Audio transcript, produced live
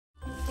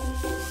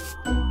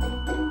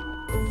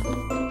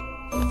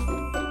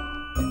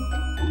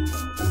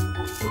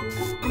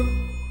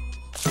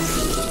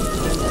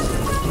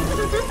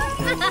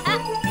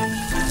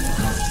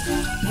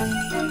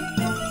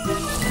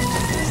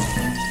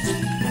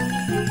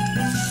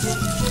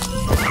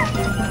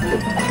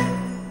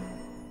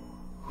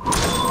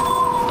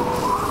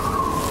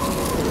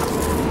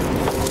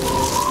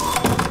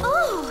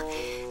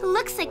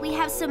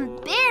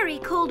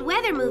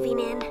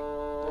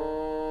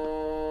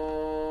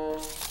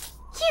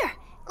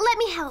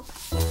help.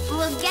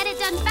 We'll get it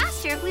done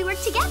faster if we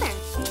work together.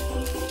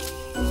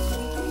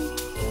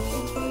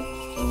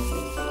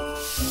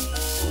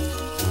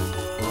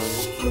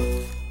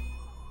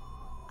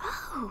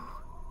 Oh.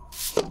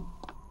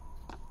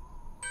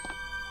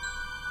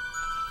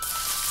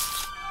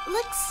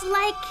 Looks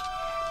like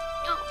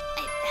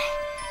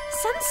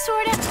some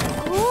sort of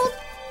old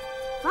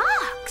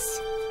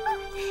box.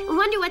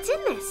 Wonder what's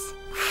in this.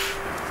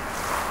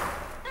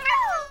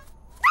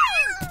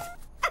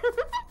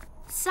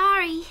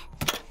 Sorry.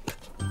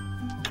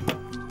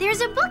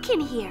 There's a book in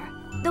here.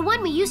 The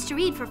one we used to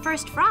read for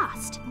First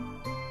Frost.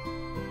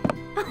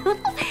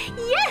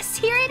 Yes,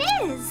 here it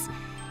is.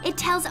 It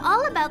tells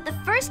all about the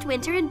first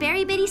winter in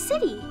Berry Bitty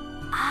City.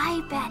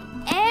 I bet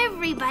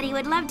everybody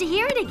would love to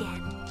hear it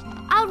again.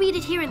 I'll read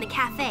it here in the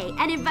cafe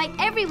and invite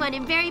everyone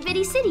in Berry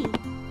Bitty City.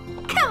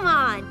 Come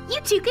on,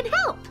 you two can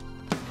help.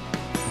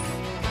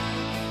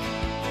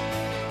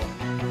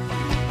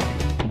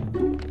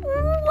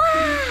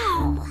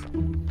 Wow!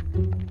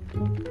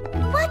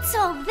 What's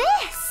all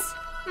this?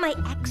 My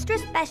extra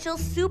special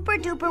super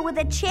duper with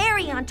a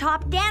cherry on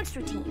top dance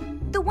routine.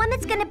 The one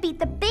that's gonna beat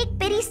the Big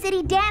Bitty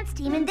City dance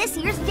team in this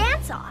year's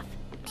dance-off.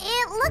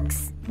 It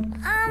looks,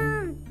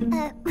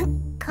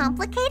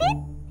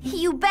 complicated?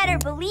 You better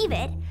believe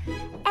it.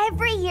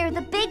 Every year,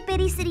 the Big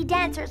Bitty City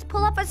dancers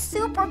pull off a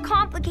super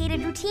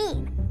complicated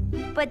routine.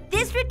 But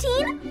this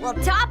routine will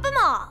top them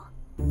all.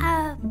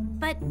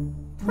 But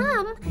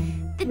Plum,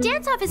 the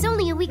dance-off is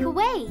only a week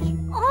away.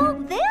 All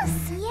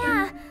this?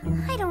 Yeah,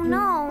 I don't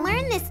know.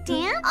 Learn this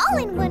dance all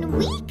in 1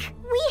 week?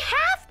 We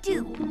have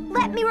to.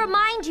 Let me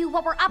remind you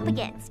what we're up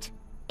against.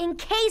 In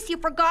case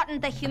you've forgotten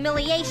the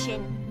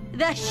humiliation,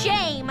 the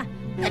shame,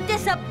 the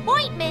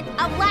disappointment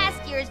of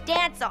last year's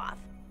dance-off.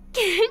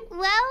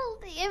 Well,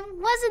 it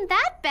wasn't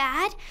that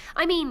bad.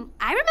 I mean,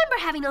 I remember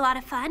having a lot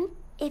of fun.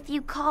 If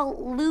you call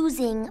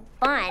losing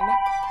fun.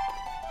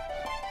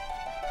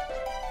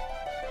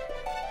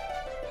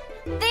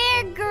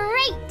 They're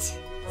great!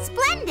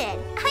 Splendid!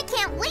 I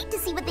can't wait to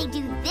see what they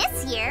do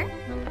this year.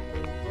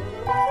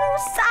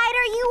 Whose side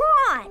are you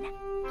on?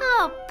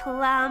 Oh,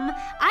 Plum,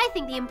 I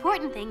think the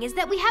important thing is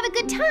that we have a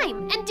good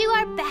time and do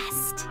our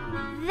best.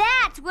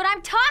 That's what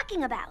I'm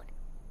talking about.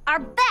 Our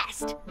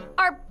best,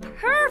 our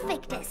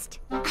perfectest.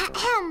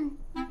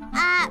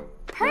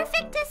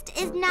 Perfectest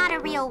is not a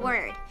real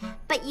word,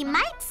 but you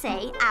might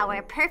say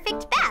our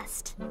perfect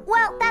best.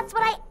 Well, that's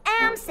what I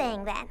am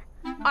saying then.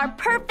 Our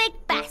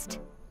perfect best.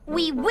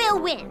 We will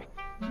win.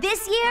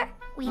 This year,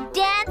 we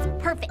dance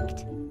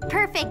perfect.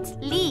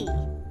 Perfectly.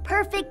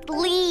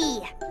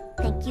 Perfectly.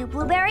 Thank you,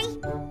 Blueberry.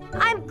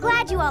 I'm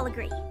glad you all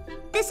agree.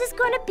 This is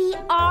going to be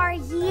our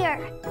year.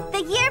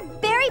 The year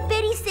Berry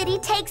Bitty City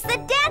takes the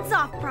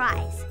dance-off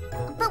prize.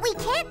 But we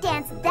can't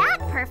dance that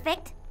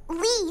perfect.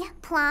 Lee,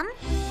 Plum.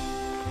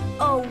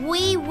 Oh,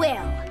 we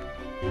will.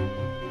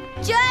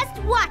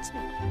 Just watch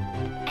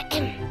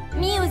me.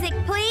 Music,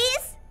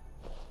 please.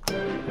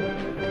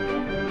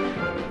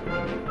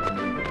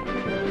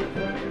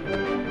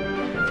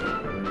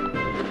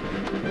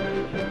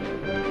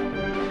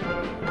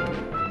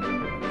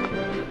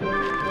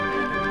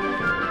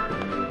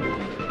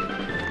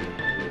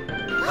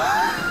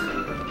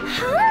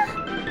 Huh?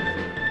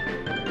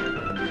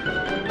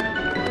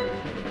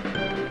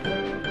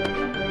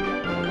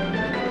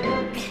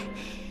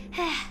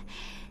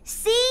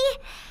 See?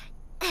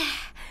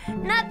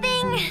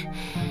 Nothing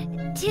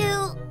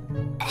to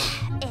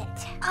it.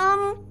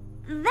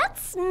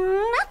 That's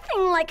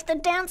nothing like the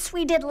dance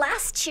we did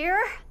last year.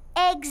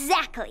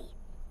 Exactly.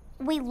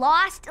 We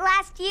lost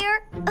last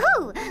year.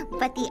 Ooh,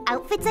 but the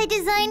outfits I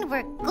designed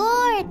were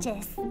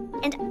gorgeous.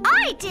 And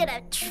I did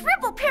a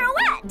triple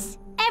pirouette.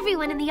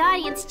 Everyone in the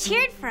audience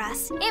cheered for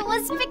us. It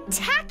was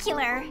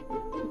spectacular.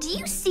 Do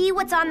you see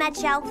what's on that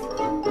shelf?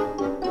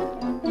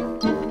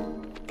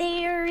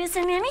 There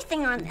isn't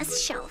anything on this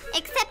shelf.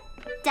 Except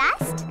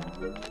dust?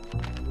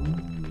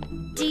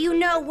 Do you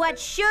know what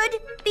should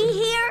be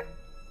here?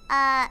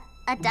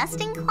 A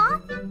dusting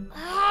cloth?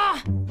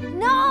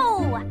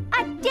 No!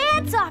 A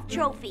dance-off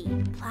trophy.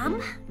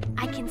 Plum,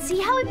 I can see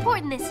how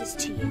important this is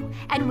to you.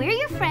 And we're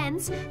your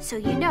friends, so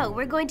you know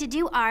we're going to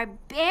do our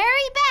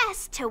very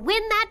best to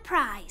win that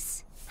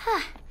prize.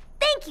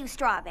 Thank you,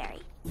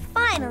 Strawberry.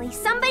 Finally,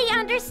 somebody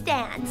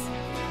understands.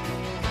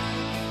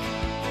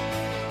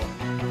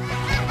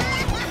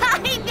 Hi,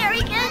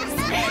 Berrykins!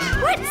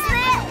 What's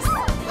this?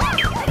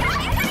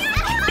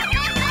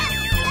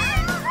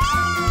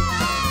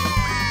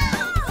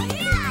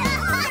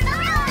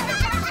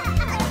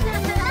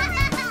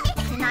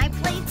 Can I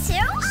play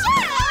too?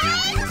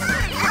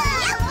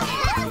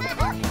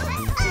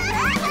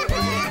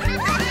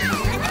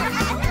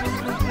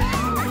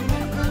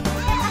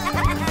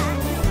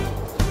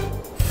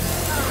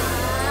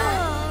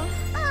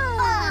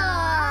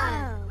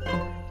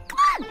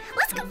 Come on,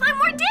 let's go find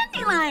more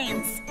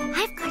dandelions.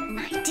 I've got an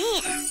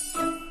idea.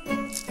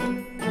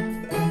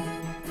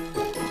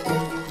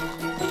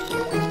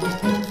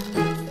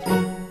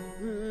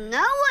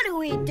 Now what do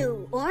we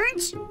do,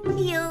 Orange?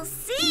 You'll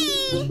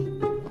see.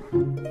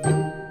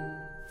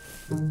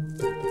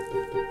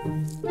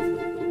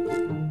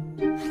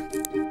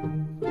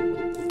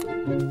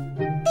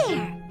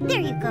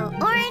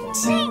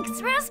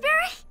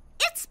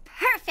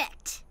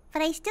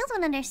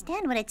 don't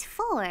understand what it's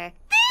for.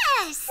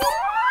 This!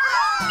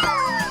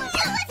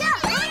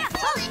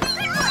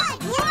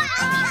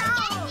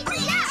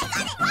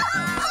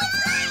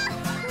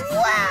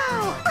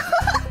 Wow!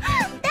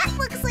 That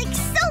looks like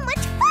so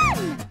much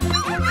fun!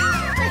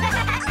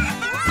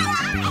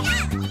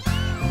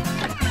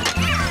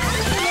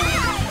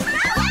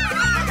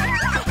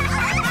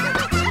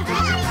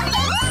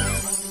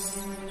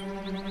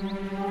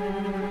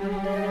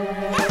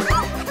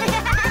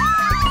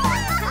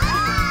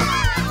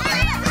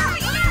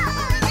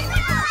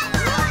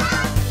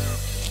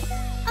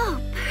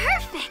 Oh,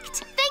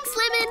 perfect. Thanks,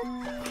 Lemon.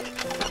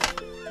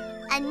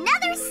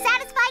 Another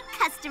satisfied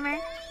customer.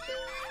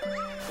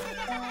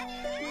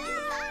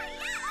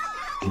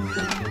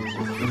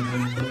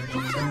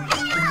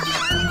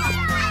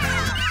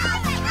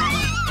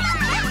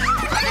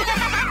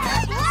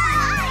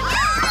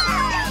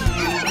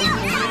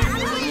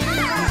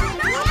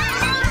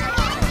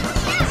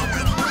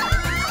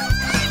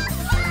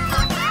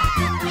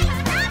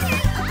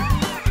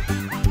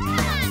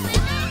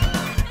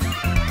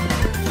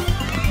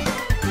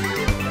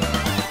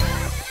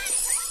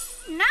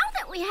 Now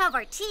that we have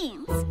our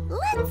teams,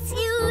 let's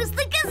use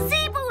the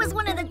gazebo as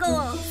one of the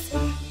goals.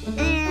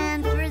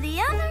 And for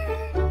the other...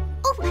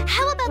 Oh,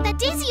 how about that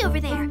daisy over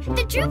there?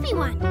 The droopy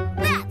one.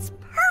 That's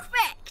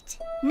perfect!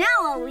 Now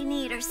all we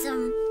need are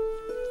some...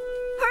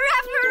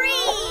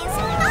 referees!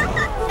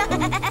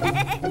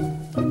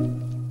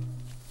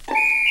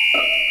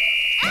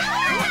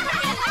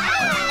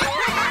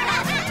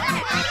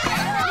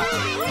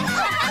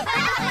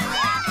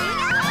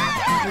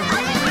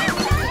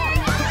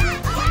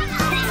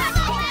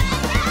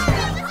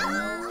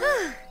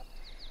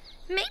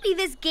 Maybe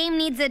this game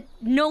needs a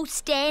no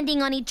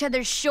standing on each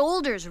other's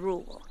shoulders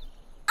rule.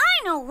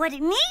 I know what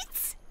it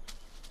needs.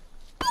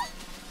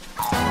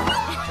 Hey,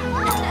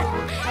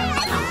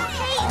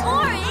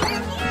 Orange!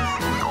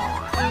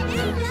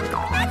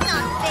 That's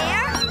not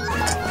fair.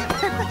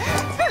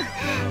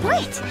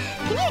 Wait,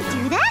 can you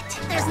do that?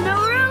 There's no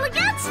rule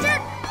against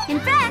it. In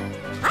fact,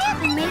 I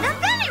haven't made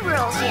up any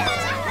rules yet.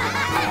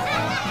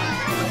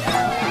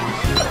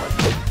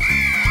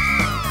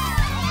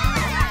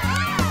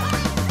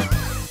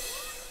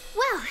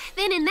 Well,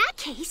 then in that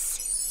case...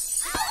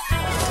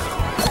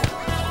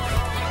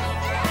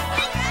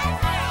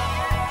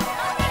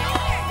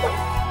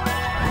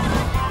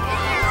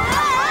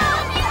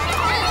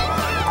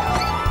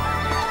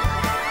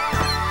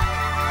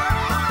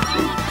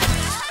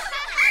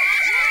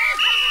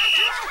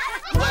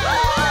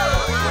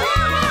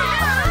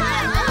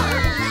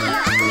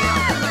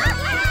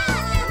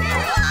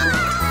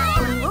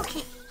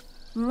 Okay,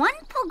 one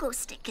pogo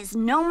stick is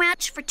no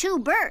match for two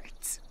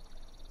birds.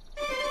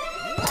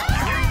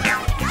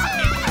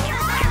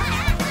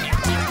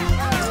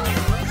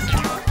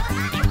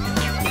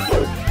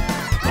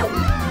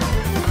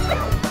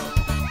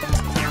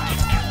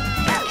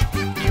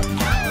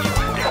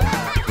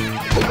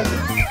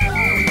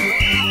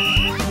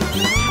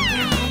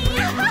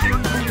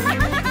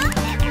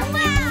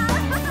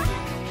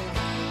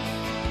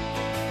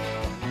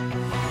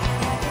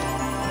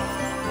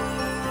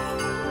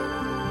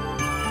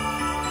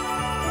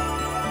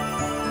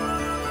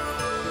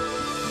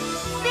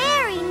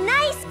 Very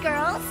nice,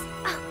 girls.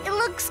 Oh, it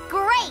looks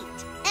great.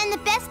 And the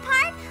best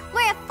part,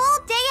 we're a full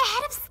day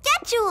ahead of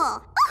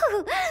schedule.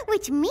 Ooh,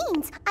 which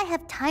means I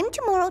have time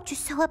tomorrow to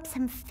sew up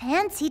some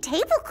fancy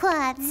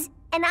tablecloths.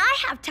 And I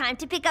have time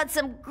to pick out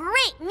some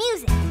great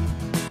music.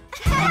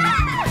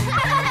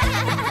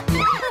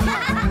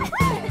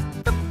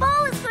 The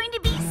ball is going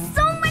to be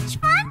so much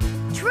fun.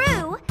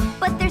 True,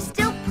 but there's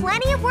still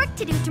plenty of work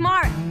to do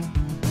tomorrow.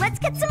 Let's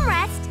get some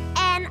rest,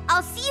 and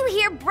I'll see you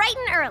here bright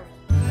and early.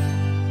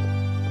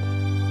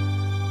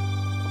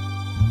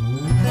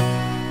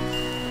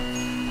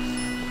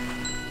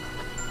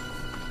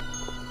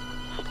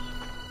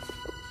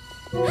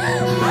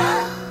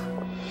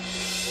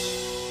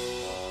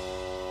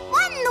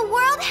 What in the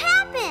world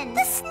happened?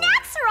 The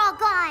snacks are all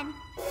gone.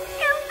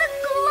 And the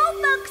glow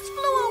bugs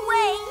flew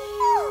away.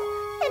 Oh,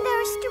 and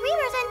our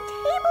streamers and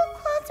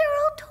tablecloths are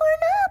all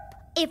torn up.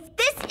 If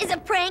this is a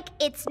prank,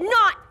 it's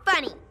not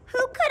funny.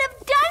 Who could have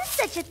done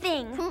such a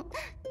thing?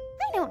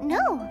 I don't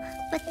know,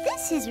 but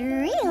this is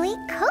really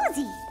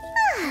cozy.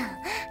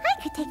 I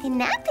could take a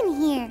nap in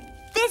here.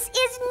 This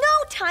is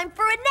no time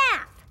for a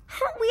nap.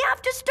 We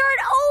have to start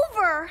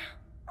over.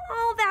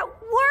 All that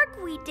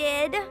work we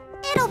did.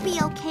 It'll be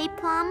okay,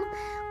 Plum.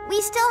 We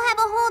still have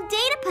a whole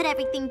day to put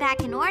everything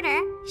back in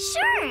order.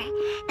 Sure,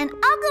 and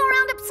I'll go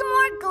round up some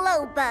more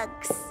glow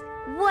bugs.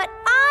 What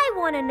I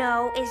want to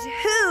know is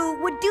who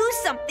would do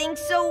something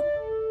so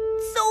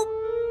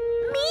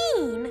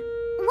mean.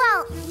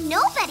 Well,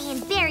 nobody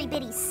in Berry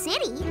Bitty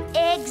City.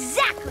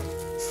 Exactly.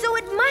 So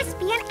it must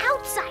be an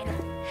outsider.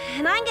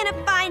 And I'm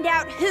gonna find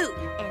out who.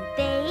 And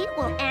they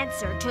will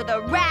answer to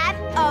the wrath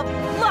of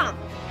Plum.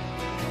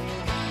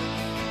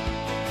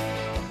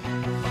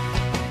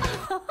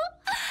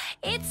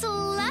 It's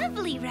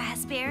lovely,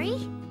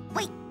 Raspberry.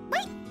 Wait.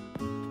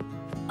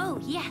 Oh,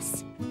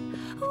 yes.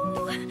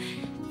 Ooh,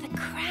 the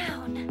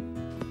crown.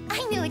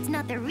 I know it's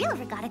not the the real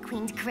Regatta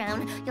Queen's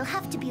crown, you'll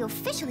have to be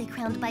officially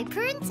crowned by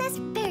Princess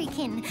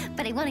Berrykin.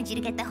 But I wanted you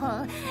to get the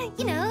whole,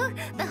 you know,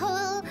 the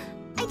whole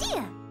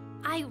idea.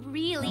 I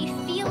really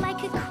feel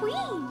like a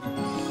queen.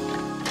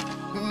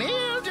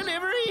 Mail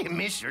delivery,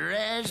 Miss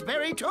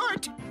Raspberry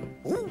Tort.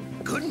 Oh,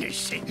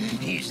 goodness.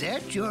 Is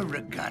that your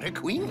Regatta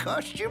Queen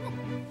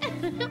costume?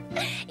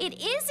 It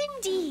is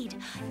indeed.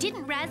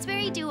 Didn't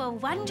Raspberry do a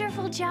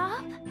wonderful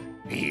job?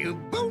 You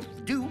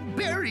both do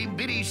Berry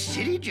Bitty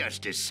City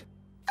justice.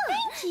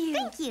 Thank you.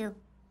 Thank you.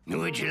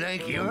 Would you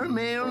like your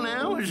mail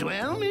now as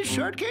well, Miss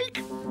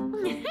Shortcake?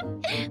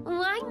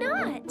 Why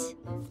not?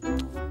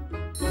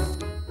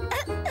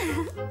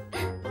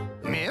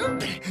 Well,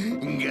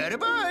 got a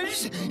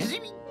buzz.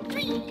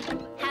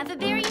 Have a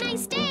very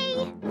nice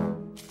day.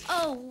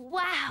 Oh,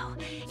 wow.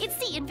 It's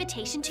the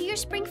invitation to your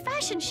spring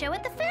fashion show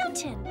at the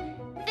fountain.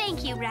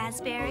 Thank you,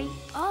 Raspberry.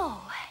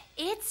 Oh,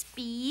 it's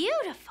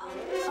beautiful.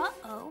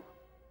 Uh-oh.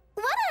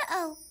 What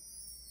uh-oh?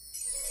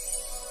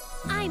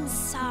 I'm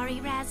sorry,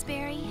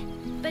 Raspberry,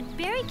 but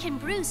Berrykin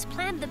Bruce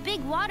planned the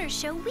big water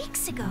show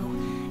weeks ago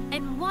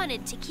and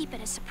wanted to keep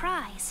it a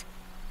surprise.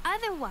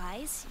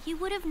 Otherwise, you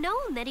would have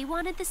known that he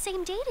wanted the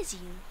same date as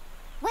you.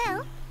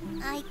 Well,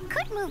 I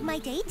could move my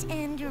date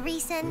and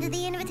resend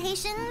the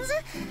invitations,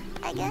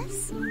 I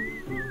guess.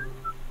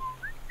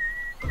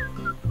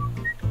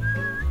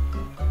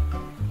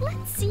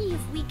 Let's see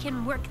if we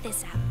can work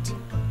this out.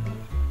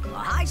 Well,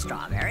 hi,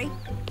 Strawberry.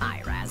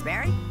 Hi,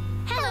 Raspberry.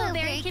 Hello,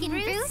 Berrykin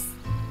Bruce.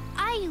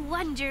 I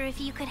wonder if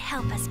you could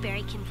help us,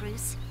 Berrykin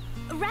Bruce.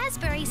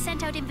 Raspberry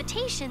sent out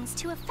invitations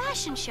to a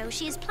fashion show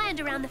she has planned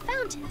around the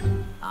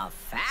fountain. A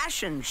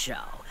fashion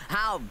show?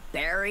 How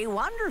very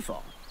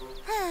wonderful.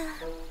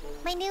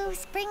 My new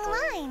spring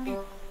line.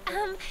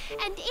 And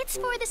it's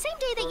for the same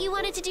day that you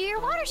wanted to do your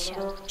water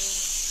show.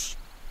 Shh!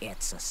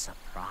 It's a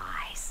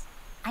surprise.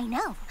 I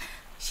know.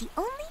 She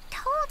only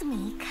told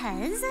me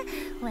 'cause,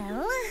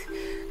 well,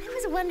 I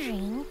was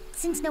wondering,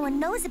 since no one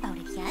knows about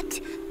it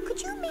yet,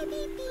 could you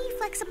maybe be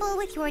flexible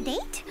with your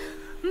date?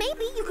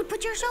 Maybe you could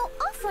put your show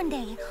off one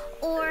day,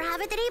 or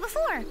have it the day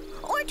before,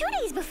 or 2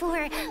 days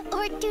before,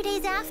 or 2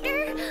 days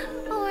after,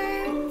 or...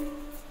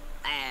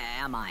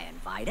 Am I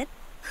invited?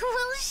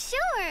 Well,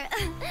 sure.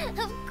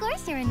 Of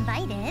course you're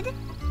invited.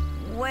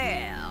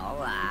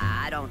 Well,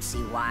 I don't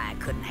see why I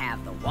couldn't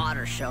have the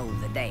water show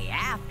the day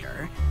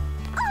after.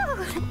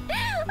 Oh,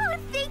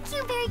 thank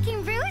you,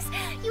 Berrykin Bruce.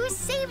 You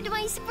saved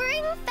my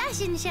spring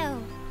fashion show.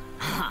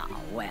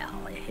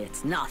 Well,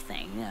 it's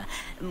nothing.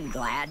 I'm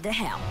glad to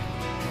help.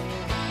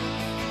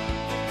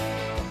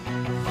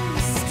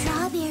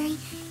 Strawberry,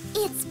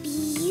 it's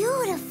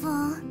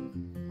beautiful.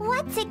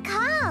 What's it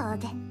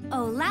called?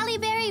 Oh,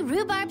 Lallyberry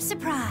Rhubarb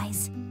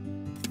Surprise.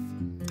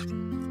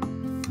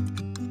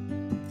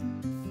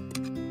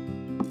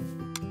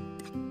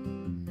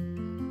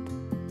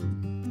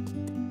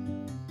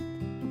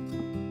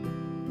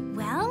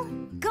 Well,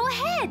 go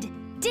ahead.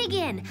 Dig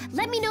in.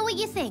 Let me know what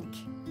you think.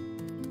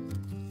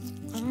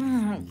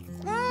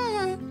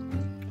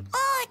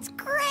 Oh, it's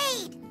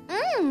great.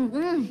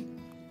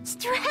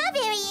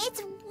 Strawberry,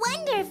 it's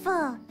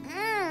wonderful.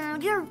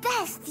 Your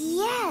best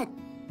yet.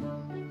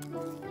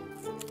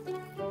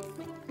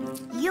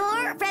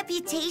 Your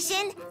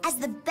reputation as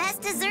the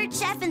best dessert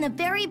chef in the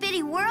Berry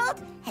Bitty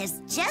world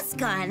has just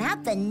gone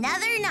up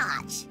another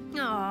notch.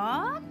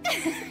 Aww.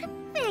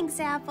 Thanks,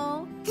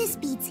 Apple. This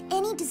beats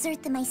any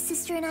dessert that my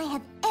sister and I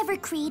have ever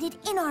created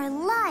in our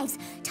lives,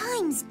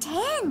 times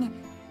 10.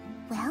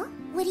 Well,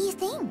 what do you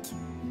think?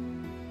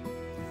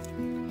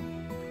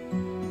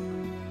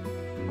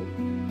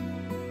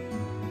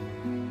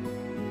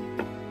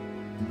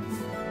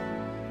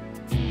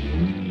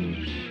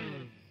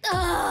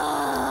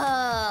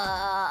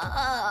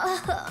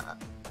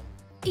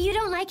 You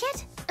don't like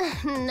it?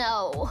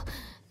 No,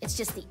 it's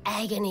just the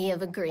agony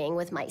of agreeing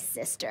with my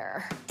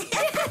sister.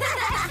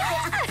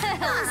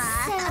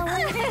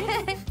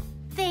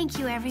 Thank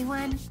you,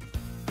 everyone.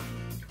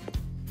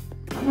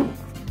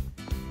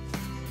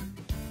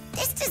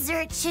 This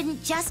dessert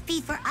shouldn't just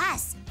be for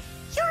us.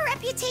 Your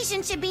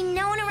reputation should be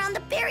known around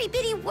the Berry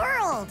Bitty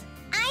world.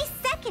 I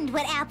second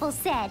what Apple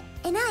said,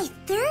 and I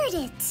third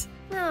it.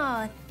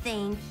 Oh,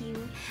 thank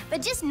you.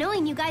 But just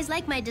knowing you guys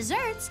like my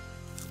desserts,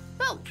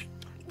 well,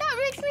 that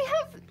makes me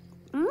happy.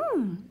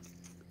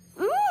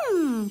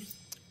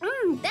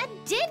 That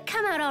did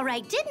come out all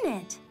right, didn't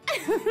it?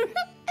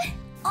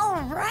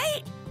 All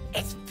right,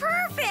 it's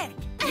perfect.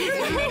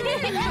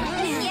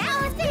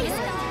 Yeah, thanks.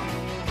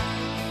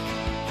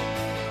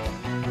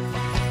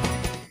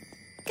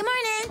 Good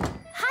morning.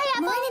 Hi,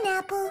 Apple. Morning,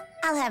 Apple.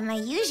 I'll have my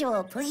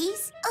usual,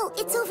 please. Oh,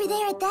 it's over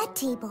there at that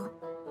table.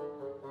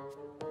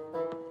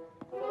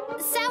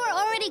 Sour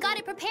already got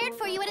it prepared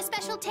for you at a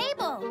special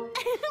table.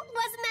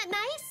 Wasn't that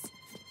nice?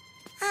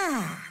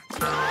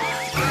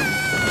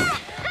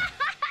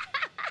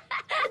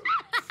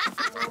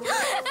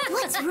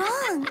 What's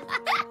wrong?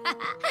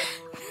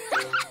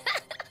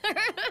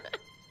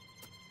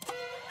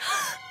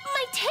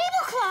 My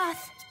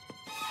tablecloth!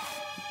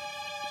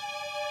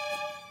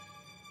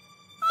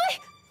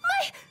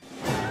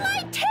 My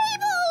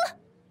table!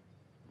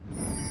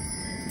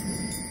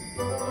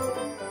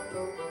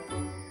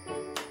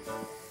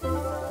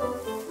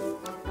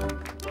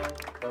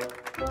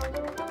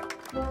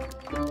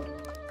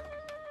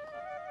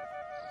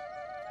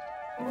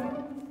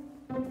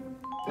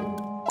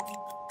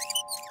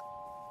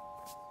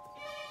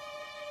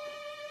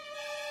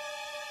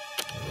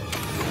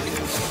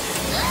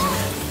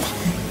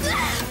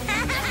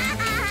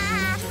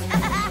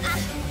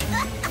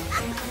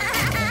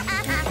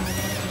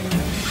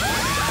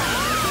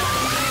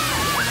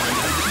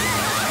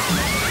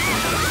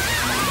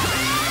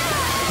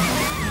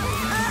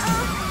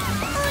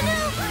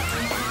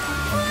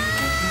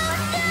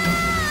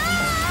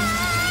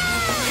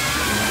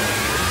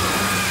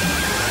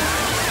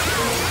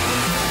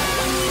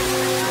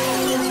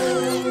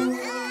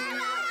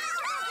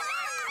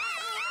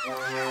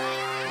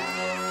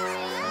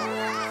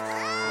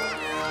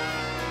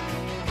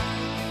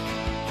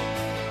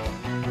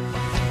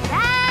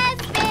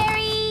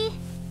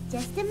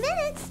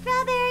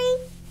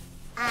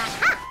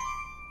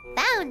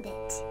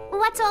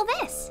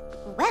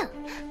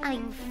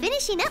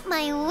 finishing up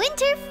my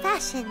winter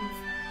fashions.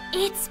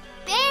 It's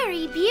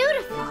very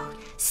beautiful.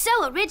 So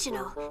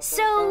original.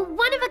 So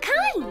one of a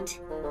kind.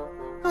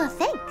 Well,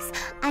 thanks.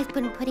 I've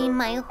been putting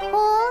my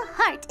whole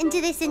heart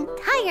into this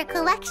entire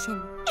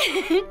collection.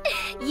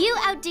 You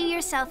outdo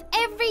yourself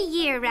every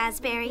year,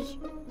 Raspberry.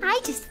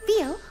 I just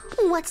feel,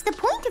 what's the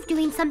point of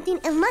doing something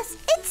unless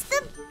it's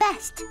the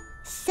best?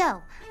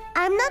 So,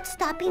 I'm not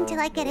stopping till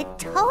I get it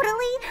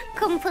totally,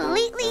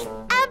 completely,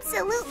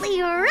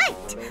 absolutely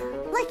right.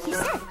 Like you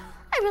said,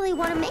 I really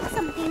want to make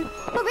something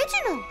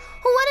original,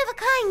 one of a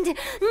kind,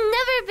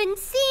 never been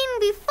seen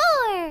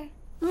before.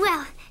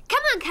 Well,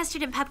 come on,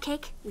 Custard and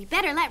Pupcake. We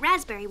better let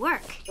Raspberry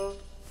work.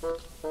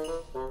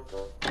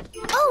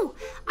 Oh,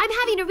 I'm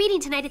having a reading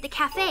tonight at the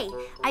cafe.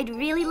 I'd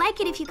really like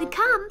it if you could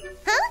come.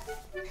 Huh?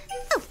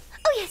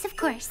 Oh yes, of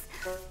course.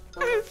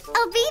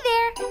 I'll be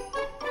there.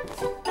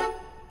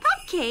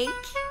 Pupcake.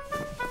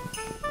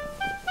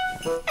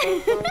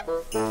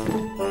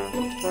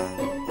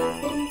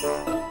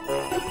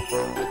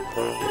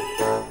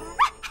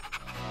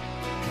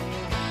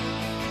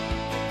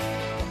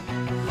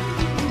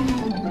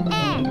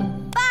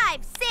 And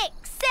 5,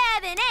 6,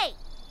 7, 8.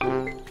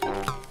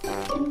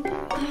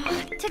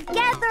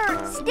 Together,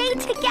 stay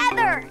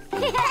together.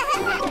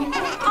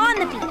 On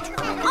the beat,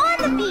 on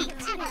the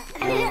beat.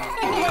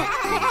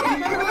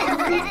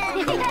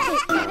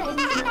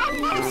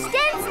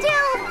 Stand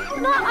still,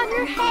 not on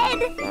your head.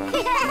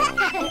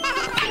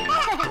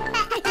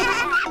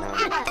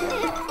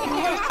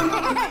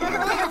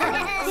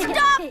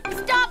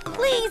 Stop,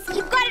 please.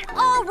 You've got it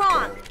all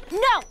wrong.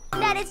 No,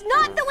 that is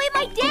not the way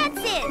my dance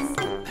is.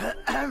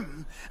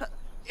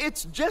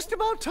 It's just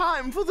about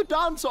time for the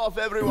dance-off,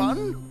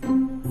 everyone.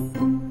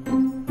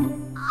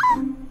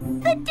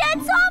 The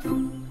dance-off?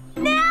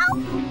 Now?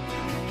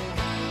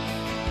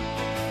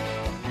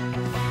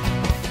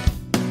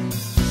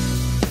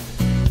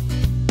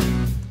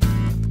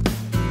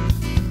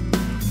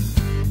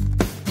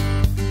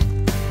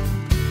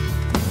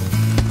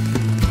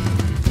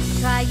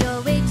 Try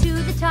your way to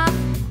the top.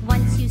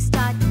 Once you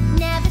start,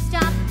 never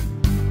stop.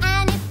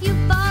 And if you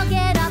fall,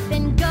 get up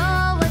and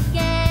go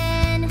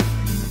again.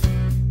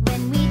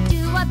 When we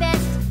do our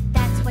best,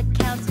 that's what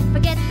counts.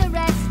 Forget the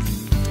rest.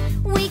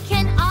 We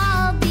can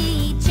all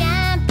be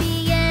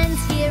champions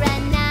here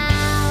and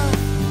now.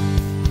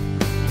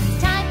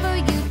 Time for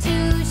you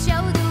to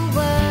show the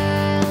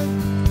world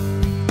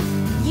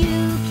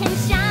you can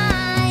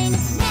shine.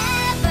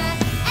 Never,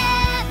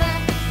 ever,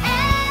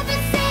 ever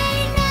say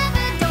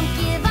never. Don't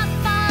give up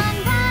on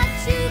what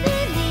you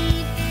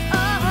believe.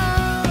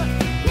 Oh,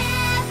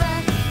 never,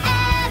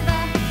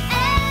 ever,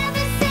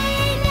 ever say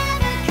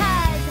never.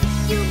 'Cause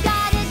you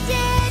gotta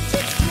dare to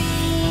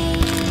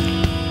dream.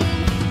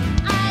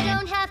 I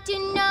don't have to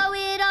know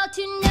it all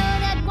to know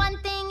that one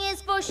thing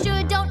is for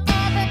sure. Don't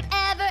ever,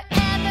 ever,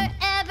 ever,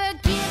 ever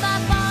give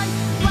up on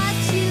what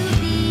you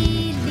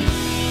believe.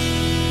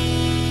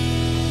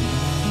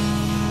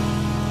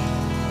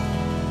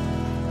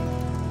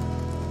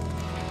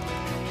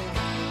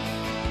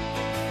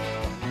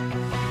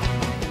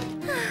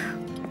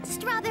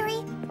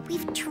 Strawberry,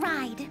 we've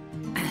tried.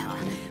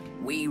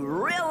 We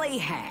really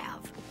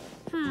have.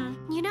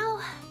 You know,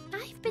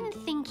 I've been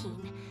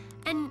thinking,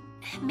 and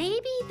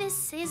maybe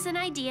this is an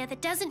idea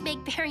that doesn't make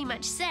very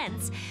much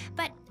sense,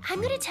 but I'm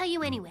going to tell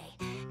you anyway,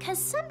 because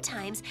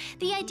sometimes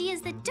the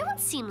ideas that don't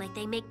seem like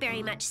they make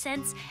very much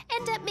sense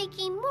end up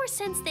making more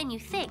sense than you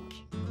think.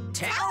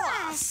 Tell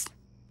us.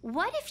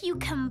 What if you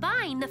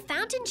combine the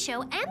fountain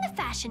show and the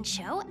fashion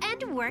show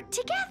and work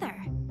together?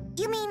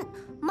 You mean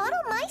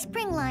model my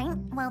spring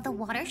line while the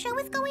water show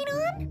is going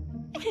on?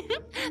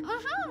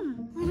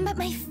 But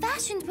my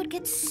fashions would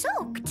get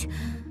soaked.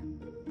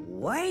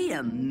 Wait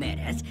a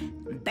minute.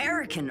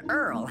 Barrick and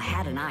Earl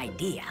had an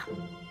idea.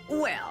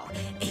 Well,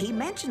 he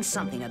mentioned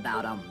something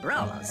about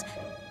umbrellas.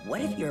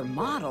 What if your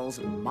models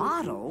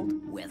modeled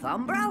with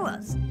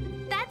umbrellas?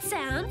 That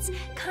sounds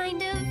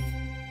kind of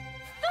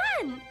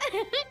fun.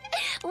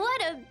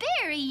 What a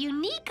very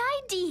unique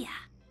idea.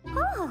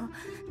 Oh,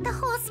 the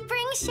whole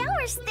spring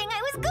showers thing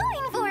I was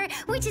going for,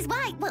 which is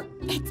why, well,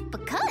 it's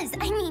because,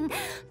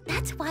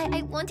 that's why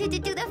I wanted to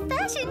do the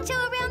fashion show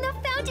around the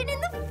fountain in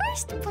the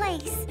first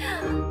place.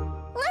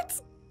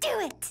 Let's do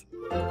it.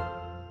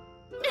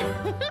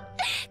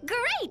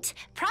 Great!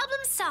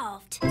 Problem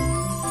solved.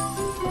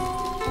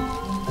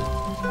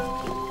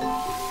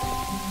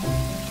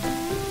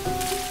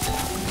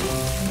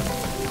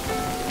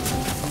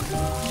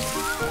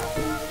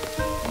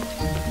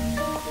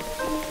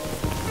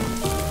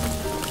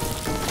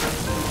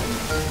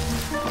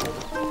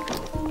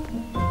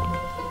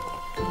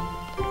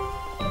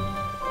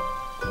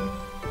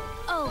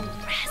 Oh,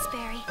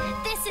 Raspberry,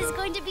 this is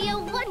going to be a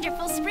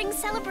wonderful spring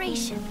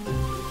celebration.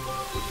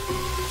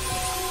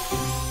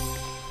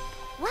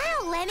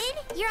 Wow, Lemon,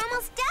 you're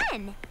almost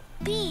done.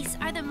 These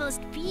are the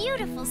most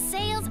beautiful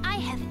sails I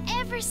have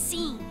ever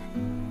seen.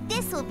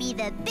 This will be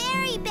the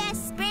very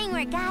best spring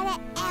regatta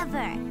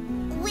ever,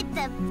 with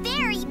the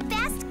very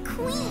best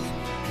queen.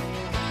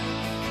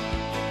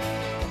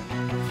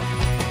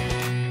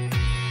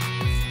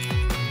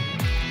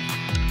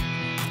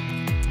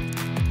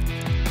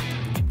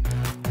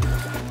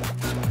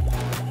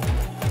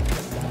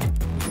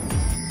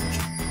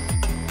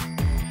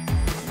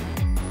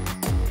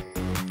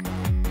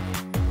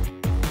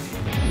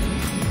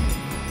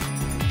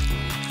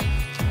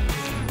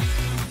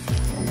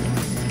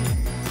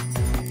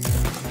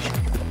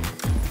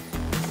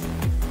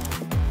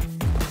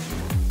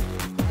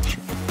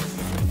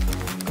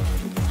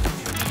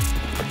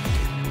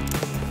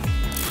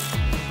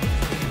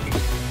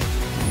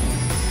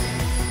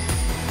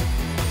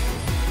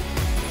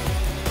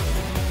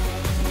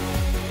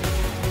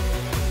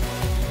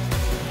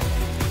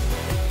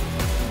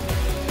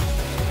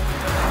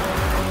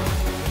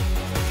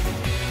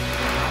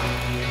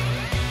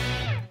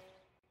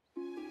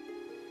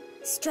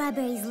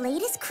 Strawberry's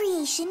latest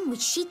creation, which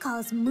she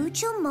calls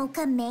Mucho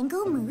Mocha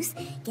Mango Mousse,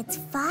 gets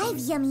 5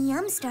 Yummy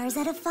Yum stars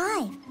out of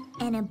 5.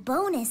 And a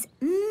bonus,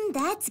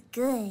 that's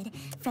good,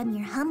 from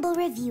your humble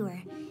reviewer.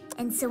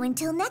 And so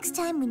until next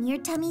time when your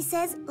tummy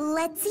says,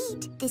 let's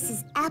eat, this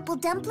is Apple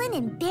Dumpling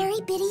in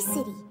Berry Bitty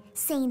City,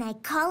 saying I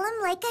call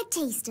 'em like I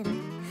taste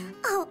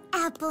 'em. Oh,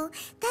 Apple,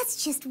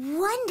 that's just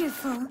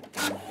wonderful.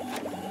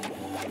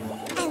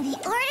 And the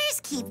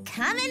orders keep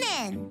coming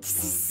in.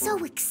 This is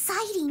so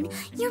exciting.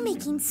 You're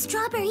making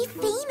Strawberry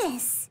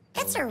famous.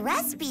 It's her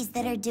recipes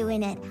that are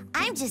doing it.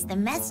 I'm just the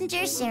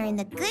messenger sharing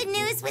the good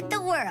news with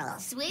the world.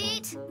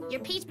 Sweet,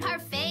 your peach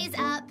parfait's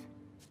up.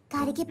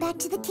 Gotta get back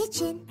to the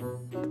kitchen.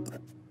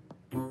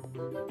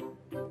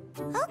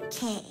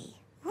 Okay,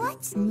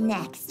 what's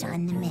next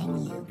on the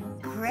menu?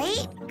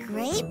 Great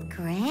Grape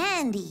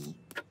Grandy.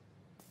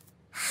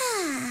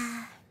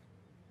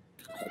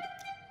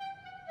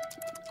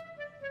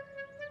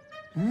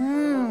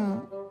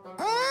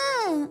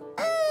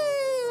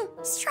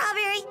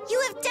 Strawberry, you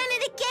have done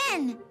it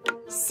again.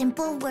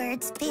 Simple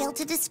words fail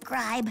to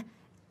describe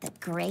the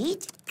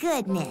great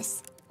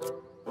goodness.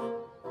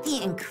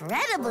 The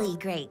incredibly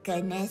great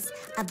goodness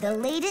of the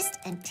latest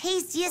and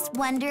tastiest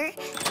wonder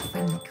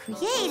from the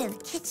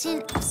creative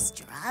kitchen of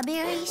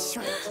Strawberry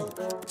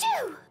Shortcake.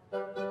 Choo!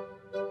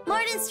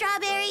 More than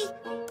strawberry,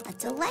 a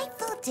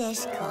delightful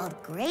dish called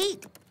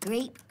Great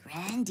Grape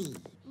Grandy.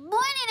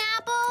 Morning,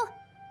 Apple!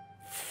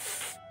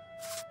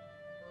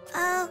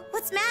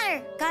 What's the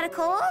matter? Got a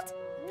cold?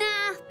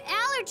 Nah,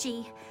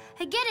 allergy.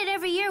 I get it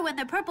every year when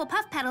the purple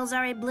puff petals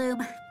are in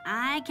bloom.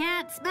 I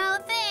can't smell a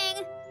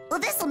thing. Well,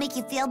 this'll make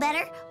you feel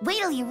better. Wait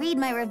till you read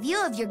my review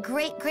of your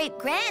Great Grape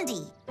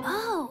Grandy.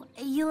 Oh,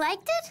 you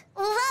liked it?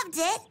 Loved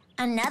it.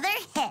 Another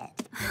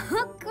hit.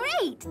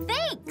 Great,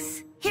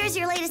 thanks. Here's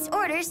your latest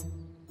orders.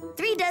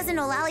 3 dozen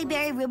Olali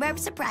Berry Rhubarb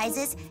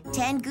Surprises,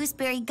 10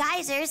 Gooseberry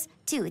Geysers,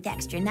 2 with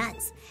extra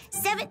nuts,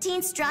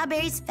 17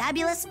 Strawberries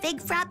Fabulous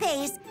Fig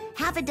Frappes,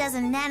 half a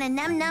dozen Nana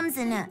Num Nums,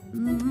 and a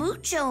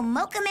Mucho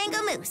Mocha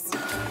Mango Mousse.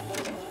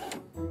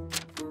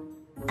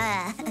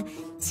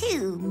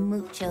 2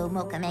 Mucho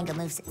Mocha Mango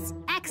Mousses.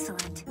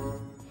 Excellent.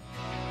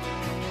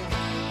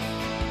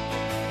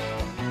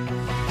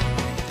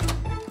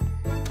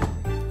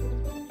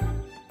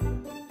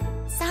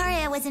 Sorry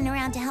I wasn't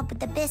around to help with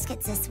the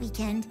biscuits this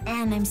weekend,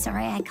 and I'm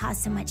sorry I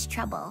caused so much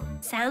trouble.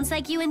 Sounds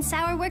like you and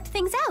Sour worked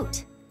things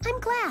out. I'm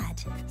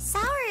glad.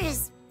 Sour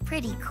is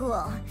pretty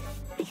cool.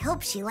 I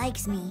hope she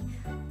likes me,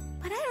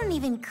 but I don't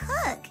even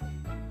cook.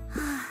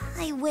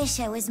 I wish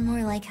I was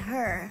more like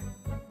her.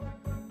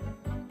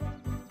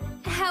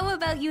 How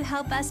about you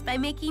help us by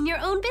making your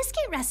own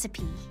biscuit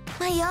recipe?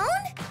 My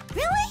own?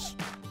 Really?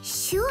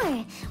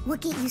 Sure. We'll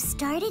get you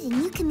started and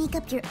you can make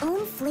up your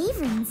own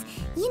flavorings.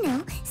 You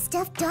know,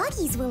 stuff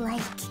doggies will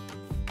like.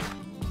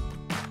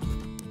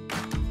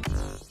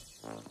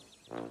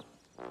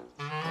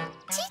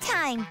 Tea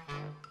time!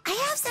 I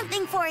have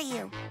something for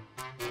you.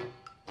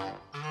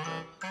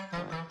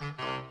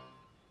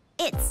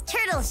 It's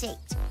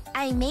turtle-shaped.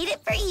 I made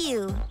it for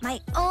you. My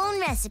own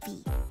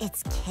recipe.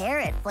 It's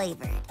carrot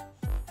flavored.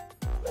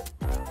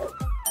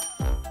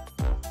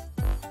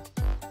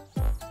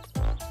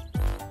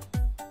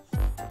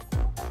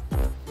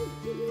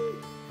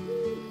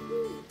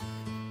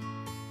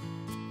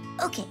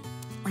 Okay,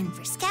 one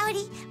for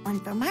Scouty, one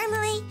for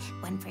Marmalade,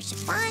 one for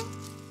Chiffon.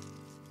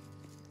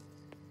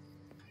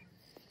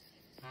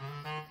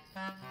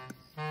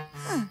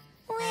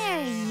 Where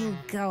are you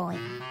going?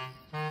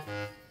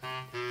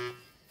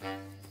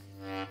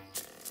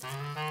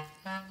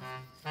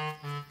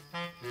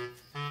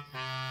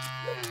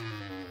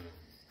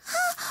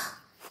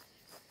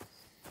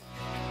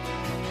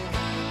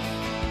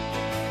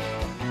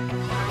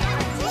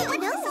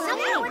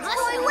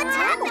 What's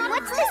happening?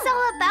 What's this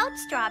all about,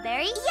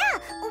 Strawberry? Yeah,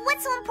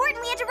 what's so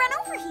important we had to run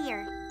over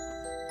here?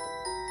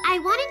 I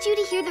wanted you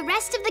to hear the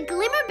rest of the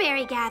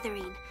Glimmerberry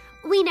gathering.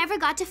 We never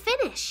got to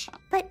finish.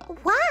 But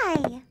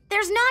why?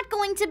 There's not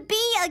going to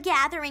be a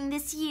gathering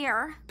this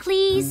year.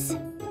 Please,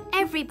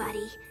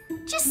 everybody,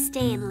 just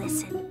stay and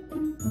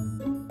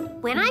listen.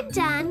 When I'm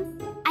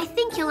done, I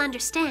think you'll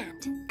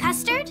understand.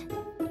 Custard,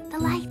 the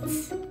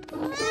lights.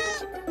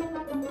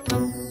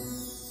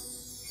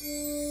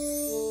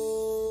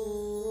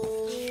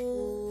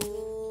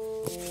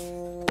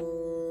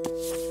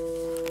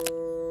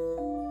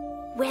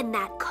 When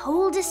that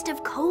coldest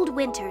of cold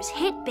winters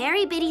hit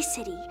Berry Bitty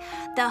City,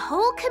 the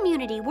whole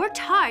community worked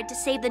hard to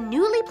save the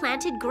newly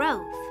planted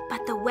grove.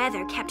 But the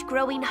weather kept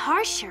growing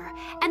harsher,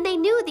 and they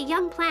knew the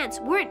young plants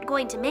weren't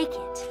going to make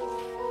it.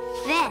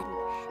 Then,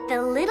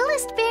 the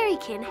littlest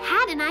berrykin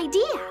had an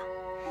idea.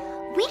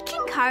 We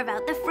can carve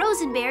out the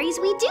frozen berries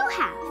we do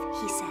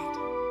have, he said,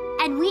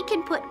 and we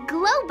can put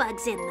glow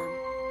bugs in them.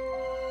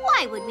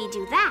 Why would we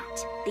do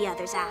that? The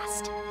others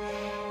asked.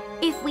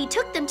 If we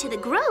took them to the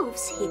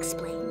groves, he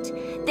explained,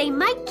 they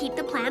might keep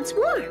the plants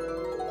warm.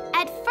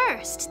 At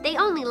first, they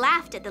only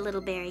laughed at the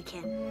little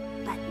berrykin,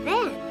 but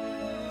then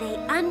they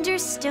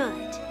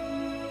understood.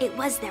 It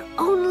was their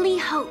only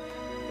hope.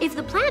 If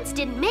the plants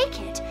didn't make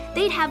it,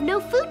 they'd have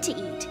no food to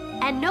eat,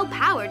 and no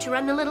power to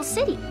run the little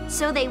city.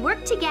 So they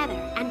worked together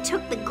and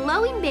took the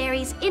glowing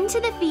berries into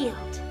the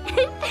field.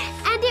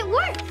 And it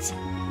worked!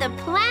 The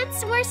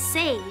plants were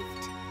saved.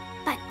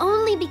 But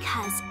only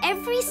because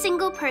every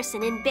single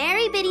person in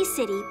Berry Bitty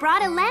City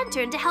brought a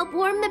lantern to help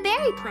warm the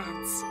berry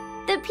plants.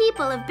 The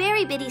people of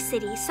Berry Bitty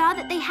City saw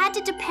that they had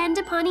to depend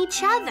upon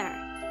each other,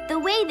 the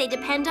way they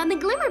depend on the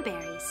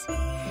glimmerberries.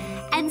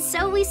 And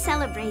so we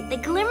celebrate the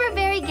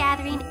Glimmerberry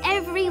Gathering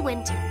every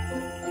winter.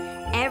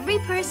 Every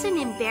person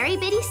in Berry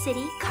Bitty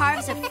City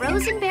carves a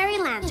frozen berry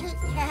lantern.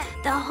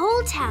 The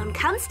whole town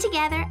comes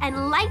together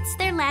and lights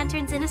their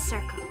lanterns in a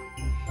circle.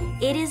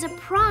 It is a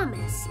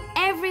promise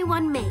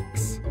everyone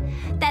makes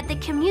that the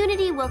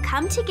community will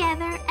come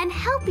together and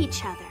help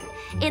each other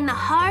in the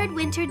hard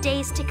winter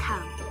days to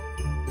come.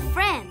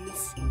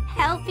 Friends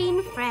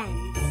helping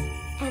friends.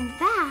 And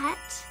that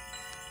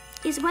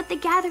is what the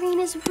gathering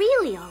is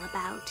really all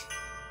about.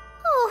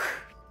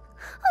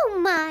 Oh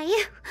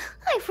my,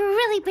 I've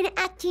really been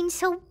acting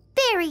so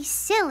very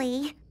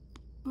silly.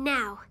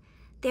 Now,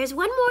 there's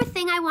one more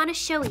thing I want to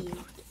show you.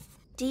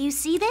 Do you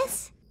see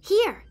this?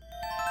 Here.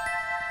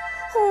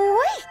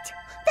 Wait,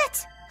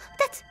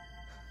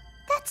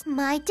 that's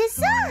my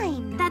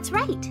design. That's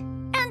right.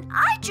 And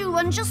I drew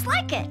one just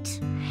like it.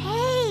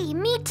 Hey,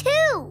 me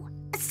too.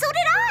 So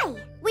did I.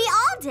 We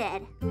all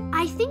did.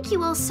 I think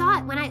you all saw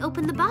it when I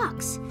opened the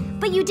box,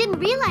 but you didn't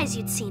realize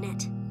you'd seen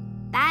it.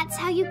 That's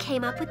how you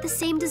came up with the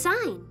same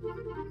design.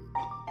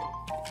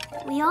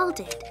 We all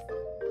did.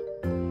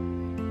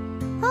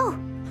 Oh,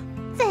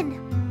 then,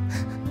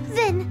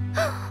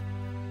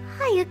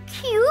 I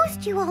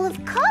accused you all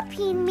of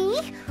copying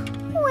me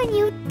when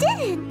you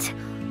didn't.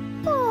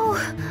 Oh,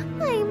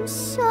 I'm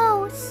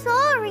so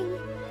sorry.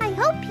 I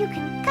hope you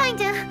can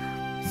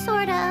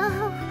sorta,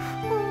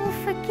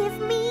 forgive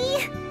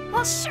me.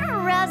 Well,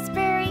 sure,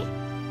 Raspberry.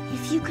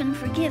 If you can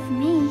forgive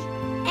me.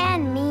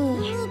 And me.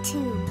 Me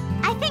too.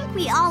 I think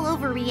we all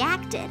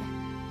overreacted.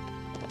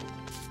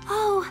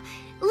 Oh,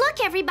 look,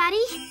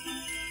 everybody.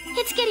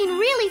 It's getting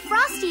really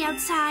frosty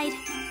outside.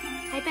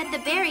 I bet the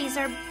berries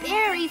are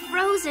very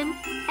frozen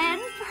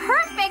and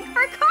perfect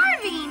for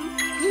carving.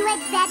 You had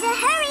better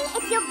hurry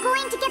if you're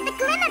going to get the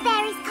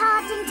glimmerberries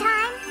carved in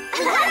time.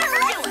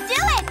 Let's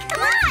do it!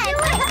 Come on!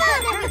 Come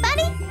on,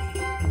 everybody!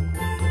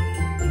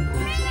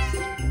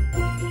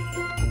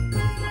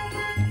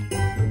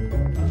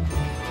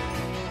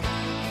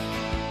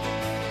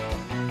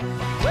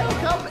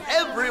 Welcome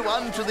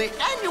everyone to the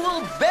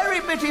annual Berry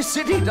Bitty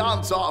City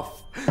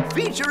Dance-Off,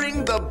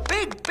 featuring the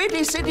Big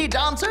Bitty City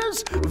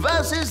Dancers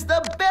versus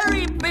the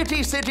Berry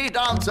Bitty City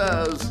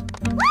Dancers.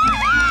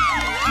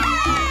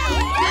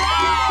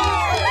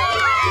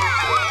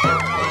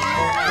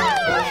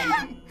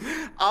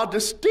 Our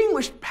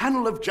distinguished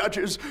panel of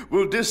judges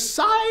will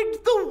decide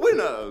the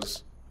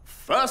winners.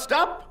 First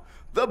up,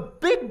 the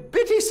Big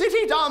Bitty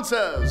City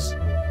Dancers.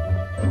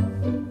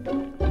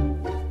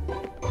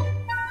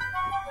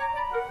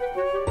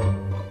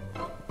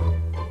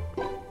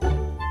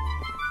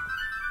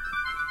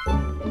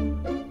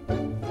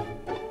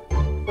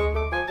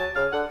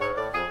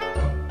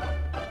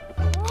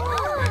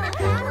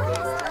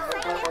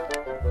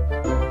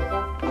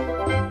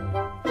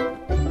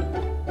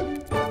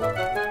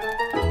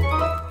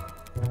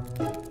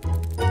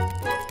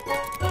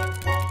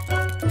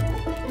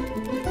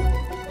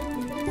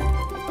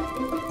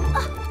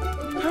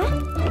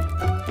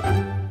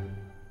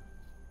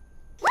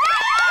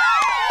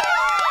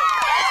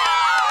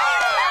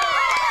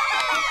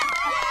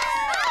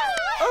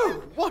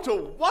 What a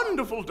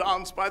wonderful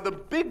dance by the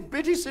Big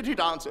Bitty City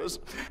Dancers.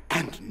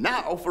 And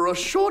now for a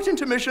short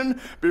intermission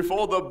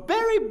before the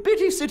Berry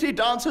Bitty City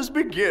Dancers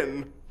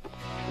begin.